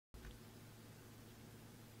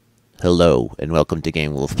Hello, and welcome to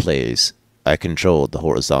Game Wolf Plays. I control the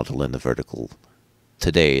horizontal and the vertical.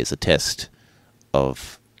 Today is a test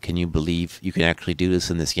of, can you believe you can actually do this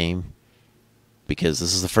in this game? Because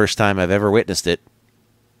this is the first time I've ever witnessed it.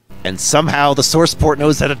 And somehow the source port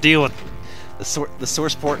knows how to deal with the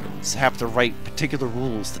source ports have to write particular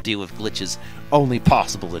rules to deal with glitches only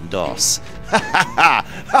possible in DOS.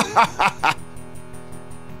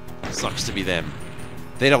 Sucks to be them.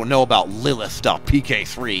 They don't know about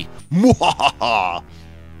Lilith.pk3. Mwahaha!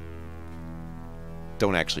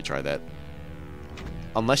 Don't actually try that.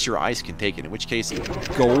 Unless your eyes can take it, in which case,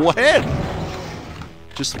 go ahead!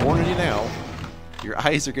 Just warning you now, your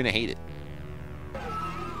eyes are gonna hate it.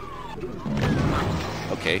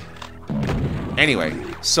 Okay. Anyway,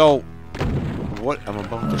 so, what I'm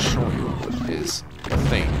about to show you is a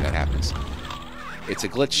thing that happens. It's a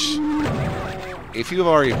glitch. If you're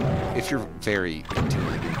very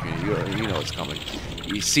intuitive, you know it's coming.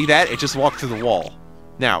 You see that? It just walked through the wall.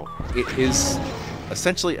 Now, it is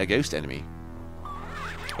essentially a ghost enemy.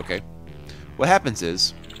 Okay? What happens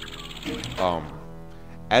is,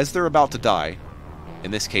 as they're about to die,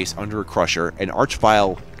 in this case under a crusher, an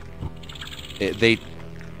archvile, the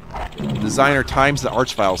designer times the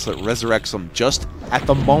archvile so it resurrects them just at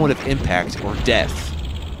the moment of impact or death.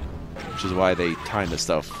 Which is why they time this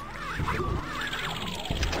stuff.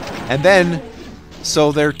 And then,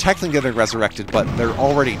 so they're technically getting resurrected, but they're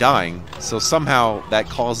already dying, so somehow that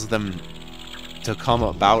causes them to come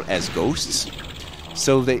about as ghosts.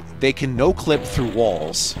 So they can no-clip through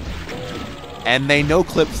walls, and they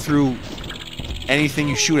no-clip through anything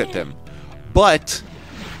you shoot at them. But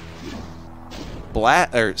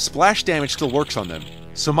splash damage still works on them.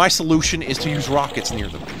 So my solution is to use rockets near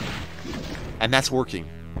them. And that's working.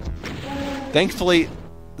 Thankfully,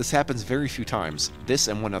 this happens very few times. This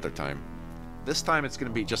and one other time. This time it's going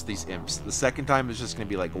to be just these imps. The second time is just going to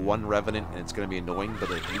be like one revenant, and it's going to be annoying, but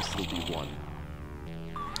at least it'll be one.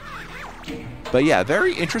 But yeah,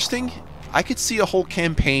 very interesting. I could see a whole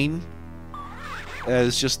campaign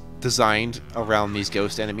as just designed around these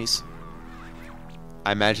ghost enemies.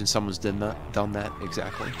 I imagine someone's done that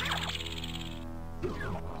exactly.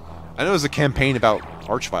 I know there's a campaign about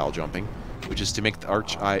archvile jumping, which is to make the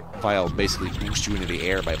archvile basically boost you into the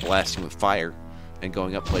air by blasting with fire and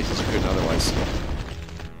going up places you couldn't otherwise.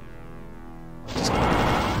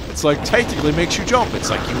 It's like, technically makes you jump.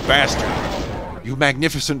 It's like, you bastard. You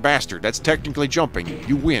magnificent bastard. That's technically jumping.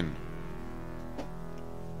 You win.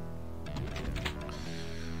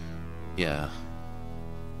 Yeah.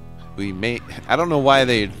 I don't know why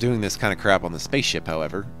they're doing this kind of crap on the spaceship,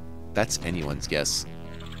 however. That's anyone's guess.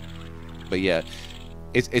 But yeah,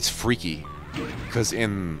 it's freaky. Because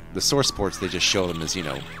in the source ports, they just show them as, you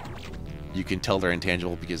know, you can tell they're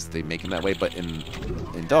intangible because they make them that way. But in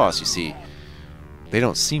DOS, you see, they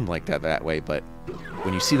don't seem like that way. But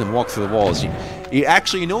when you see them walk through the walls, you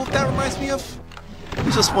actually, you know what that reminds me of?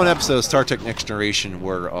 There's just one episode of Star Trek Next Generation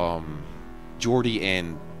where Geordi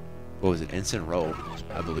and, what was it, Ensign Ro,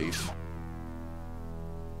 I believe.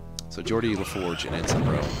 So Geordi LaForge and Ensign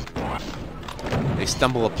Ro, they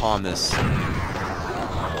stumble upon this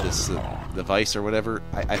device or whatever.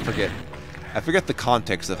 I forget the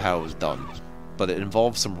context of how it was done, but it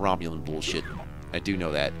involves some Romulan bullshit. I do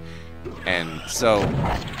know that. And so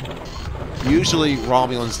usually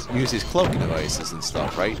Romulans use these cloaking devices and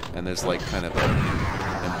stuff, right? And there's like kind of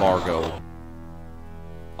an embargo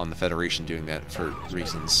on the Federation doing that for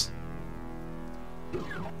reasons.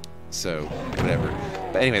 So, whatever.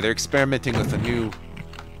 But anyway, they're experimenting with a new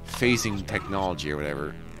phasing technology or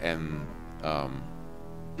whatever, and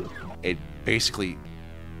it basically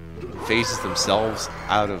phases themselves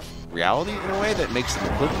out of reality in a way that makes them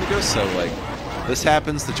equivalent to ghosts. So, like, this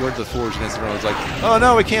happens to George LaForge, and everyone's like, oh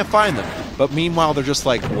no, we can't find them. But meanwhile, they're just,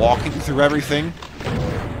 like, walking through everything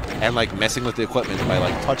and, like, messing with the equipment by,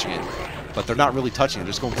 like, touching it. But they're not really touching it,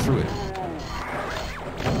 they're just going through it.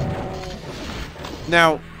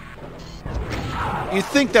 Now, you'd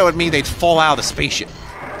think that would mean they'd fall out of the spaceship.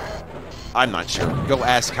 I'm not sure. Go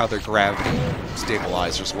ask how their gravity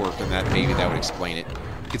stabilizers work, and maybe that would explain it.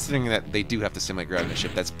 Considering that they do have to simulate gravity on the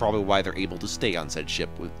ship, that's probably why they're able to stay on said ship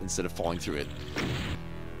instead of falling through it.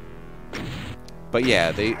 But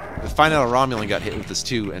yeah, they find out a Romulan got hit with this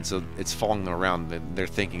too, and so it's following them around. And they're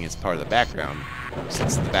thinking it's part of the background,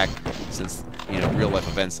 since you know, real life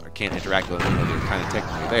events can't interact with them, they're kind of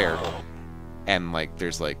technically there. And like,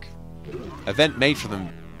 there's like event made for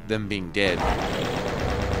them being dead.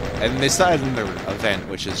 And they decided in their event,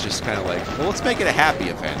 which is just kind of like, well, let's make it a happy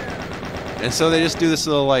event. And so they just do this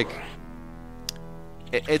little, like,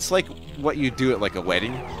 it's like what you do at, like, a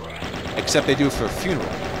wedding, except they do it for a funeral.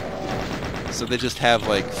 So they just have,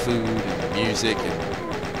 like, food and music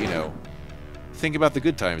and, you know, think about the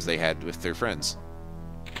good times they had with their friends.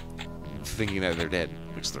 Thinking that they're dead,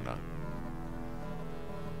 which they're not.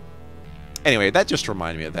 Anyway, that just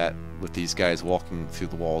reminded me of that, with these guys walking through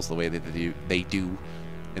the walls the way they do,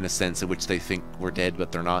 in a sense in which they think we're dead,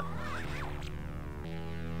 but they're not.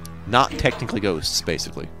 Not technically ghosts,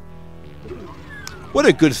 basically. What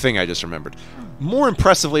a good thing I just remembered. More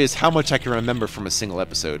impressively is how much I can remember from a single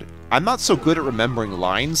episode. I'm not so good at remembering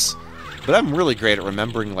lines, but I'm really great at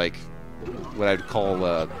remembering, like, what I'd call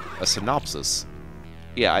a synopsis.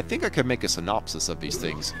 Yeah, I think I could make a synopsis of these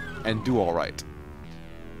things and do all right.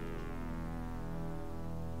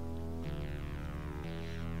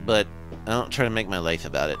 But I don't try to make my life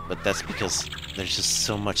about it, but that's because there's just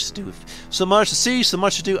so much to do. So much to see, so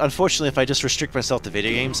much to do. Unfortunately, if I just restrict myself to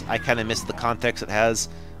video games, I kind of miss the context it has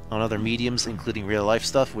on other mediums, including real-life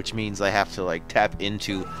stuff, which means I have to, like, tap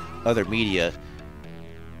into other media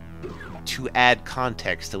to add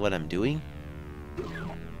context to what I'm doing.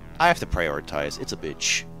 I have to prioritize. It's a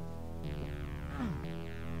bitch.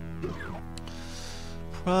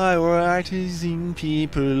 Prioritizing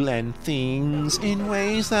people and things in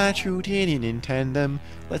ways that you didn't intend them.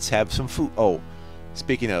 Let's have some food. Oh,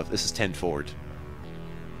 speaking of, this is Ted Ford.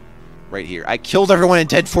 Right here. I killed everyone in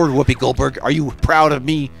Ted Ford, Whoopi Goldberg. Are you proud of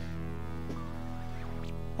me?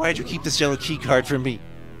 Why did you keep this yellow key card from me?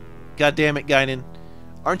 God damn it, Guinan.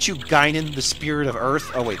 Aren't you Guinan, the spirit of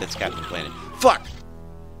Earth? Oh wait, that's Captain Planet. Fuck!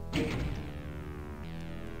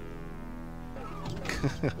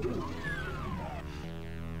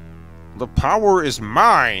 The power is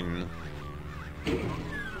mine!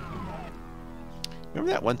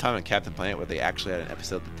 Remember that one time on Captain Planet where they actually had an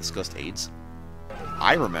episode that discussed AIDS?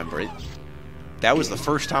 I remember it. That was the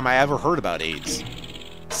first time I ever heard about AIDS.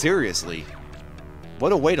 Seriously.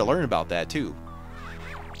 What a way to learn about that, too.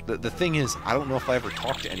 The thing is, I don't know if I ever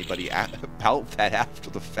talked to anybody about that after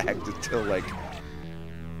the fact until, like,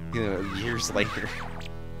 you know, years later.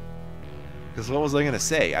 Because what was I going to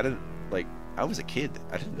say? I didn't, like, I was a kid.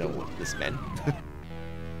 I didn't know what this meant.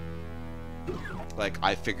 Like,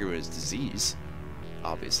 I figured it was disease,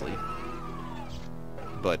 obviously.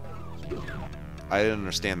 But I didn't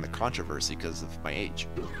understand the controversy because of my age.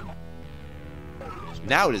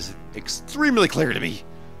 Now it is extremely clear to me.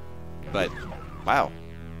 But, wow.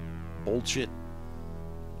 Old shit.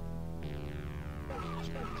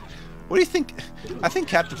 What do you think? I think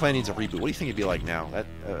Captain Planet needs a reboot. What do you think it'd be like now?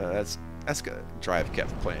 That's gonna drive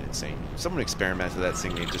Captain Planet insane. If someone experimented that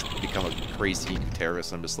thing and just become a crazy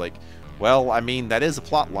terrorist. I'm just like, well, I mean, that is a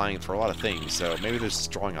plot line for a lot of things, so maybe they're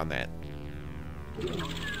just drawing on that.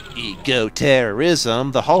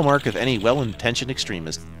 Eco-terrorism, the hallmark of any well-intentioned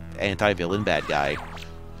extremist, anti-villain bad guy.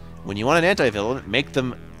 When you want an anti-villain, make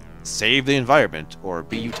them save the environment, or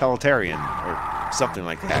be utilitarian, or something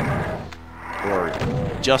like that. Or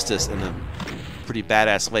justice in a pretty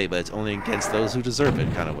badass way, but it's only against those who deserve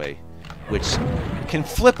it kind of way. Which can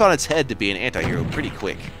flip on its head to be an anti-hero pretty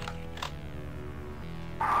quick.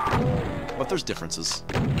 But there's differences.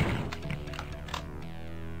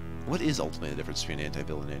 What is ultimately the difference between an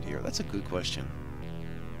anti-villain and anti-hero? That's a good question.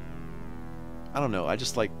 I don't know, I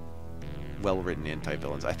just like well-written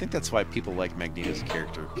anti-villains. I think that's why people like Magneto as a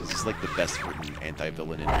character, because he's like the best-written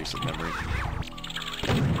anti-villain in recent memory.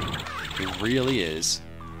 He really is.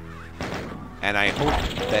 And I hope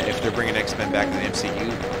that if they're bringing X-Men back to the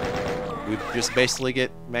MCU, we just basically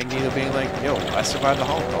get Magneto being like, yo, I survived the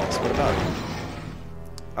Holocaust, what about it?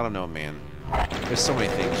 I don't know, man. There's so many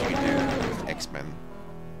things you can do with X-Men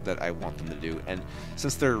that I want them to do. And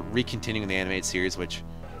since they're recontinuing the animated series, which,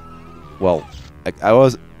 well,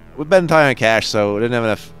 we've been tying on cash, so we didn't have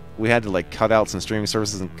enough. We had to, like, cut out some streaming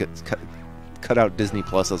services and cut out Disney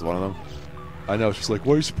Plus as one of them. I know, it's just like,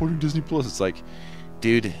 why are you supporting Disney Plus? It's like,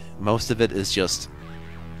 dude, most of it is just...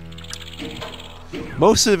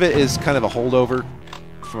 Most of it is kind of a holdover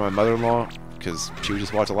from my mother-in-law, because she would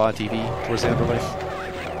just watch a lot of TV towards the end of her life.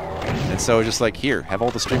 And so just like, here, have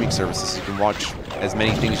all the streaming services. You can watch as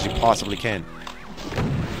many things as you possibly can.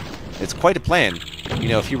 It's quite a plan. You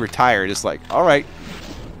know, if you retire, it's like, alright.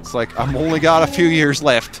 It's like, I'm only got a few years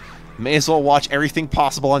left. May as well watch everything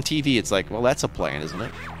possible on TV. It's like, well, that's a plan, isn't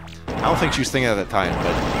it? I don't think she was thinking at that time,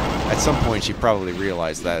 but at some point she probably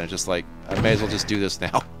realized that and just like, I may as well just do this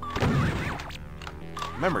now.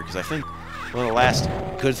 Remember, because I think one of the last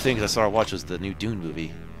good things I saw her watch was the new Dune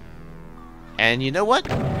movie. And you know what?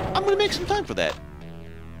 I'm going to make some time for that.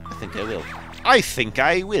 I think I will. I think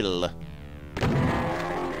I will.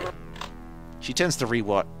 She tends to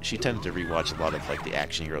rewatch. She tended to rewatch a lot of like the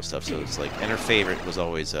action hero stuff. So it's like, and her favorite was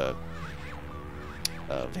always Van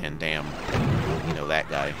Damme. You know, that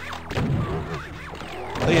guy.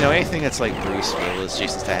 Well, you know, anything that's like Bruce Willis,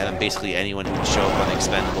 Jason Statham, basically anyone who would show up on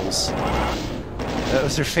Expendables. That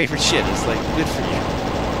was their favorite shit. It's like, good for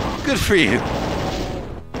you. Good for you.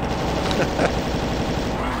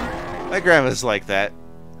 My grandma's like that.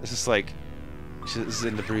 It's just like, she's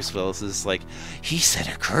into Bruce Willis. It's like, he said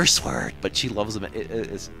a curse word, but she loves him.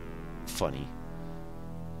 It's funny.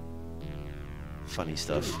 Funny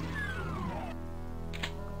stuff.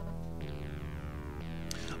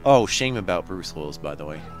 Oh, shame about Bruce Willis, by the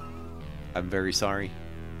way. I'm very sorry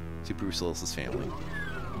to Bruce Willis's family.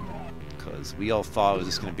 Because we all thought it was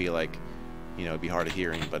just going to be like, you know, it'd be hard of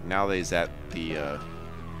hearing, but now that he's at the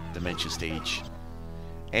dementia stage.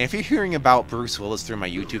 And if you're hearing about Bruce Willis through my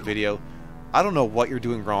YouTube video, I don't know what you're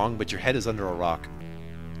doing wrong, but your head is under a rock.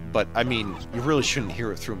 But, I mean, you really shouldn't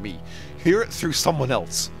hear it through me. Hear it through someone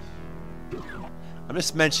else. I'm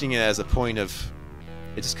just mentioning it as a point of...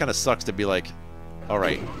 It just kind of sucks to be like,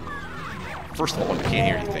 alright, first of all, you can't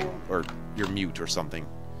hear anything, or you're mute or something.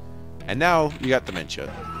 And now, you got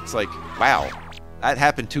dementia. It's like, wow, that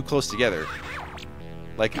happened too close together.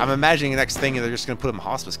 Like, I'm imagining the next thing and they're just gonna put him in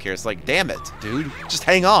hospice care. It's like, damn it, dude, just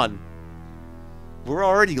hang on. We're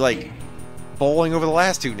already, like, bowling over the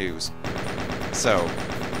last two news. So,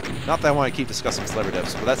 not that I want to keep discussing celebrity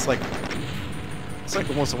deaths, but that's like, it's like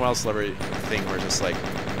a once in a while celebrity thing where it's just like,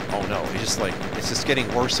 oh no, he's just like, it's just getting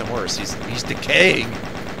worse and worse. He's decaying.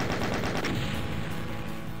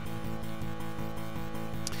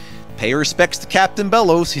 Pay your respects to Captain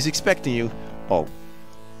Bellows. He's expecting you. Oh,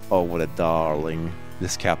 what a darling,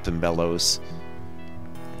 this Captain Bellows.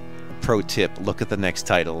 Pro tip: look at the next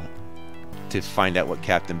title to find out what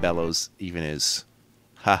Captain Bellows even is.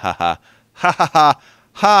 Ha ha ha ha ha ha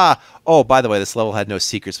ha. Oh, by the way, this level had no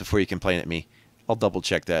secrets before you complain at me. I'll double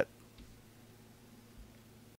check that.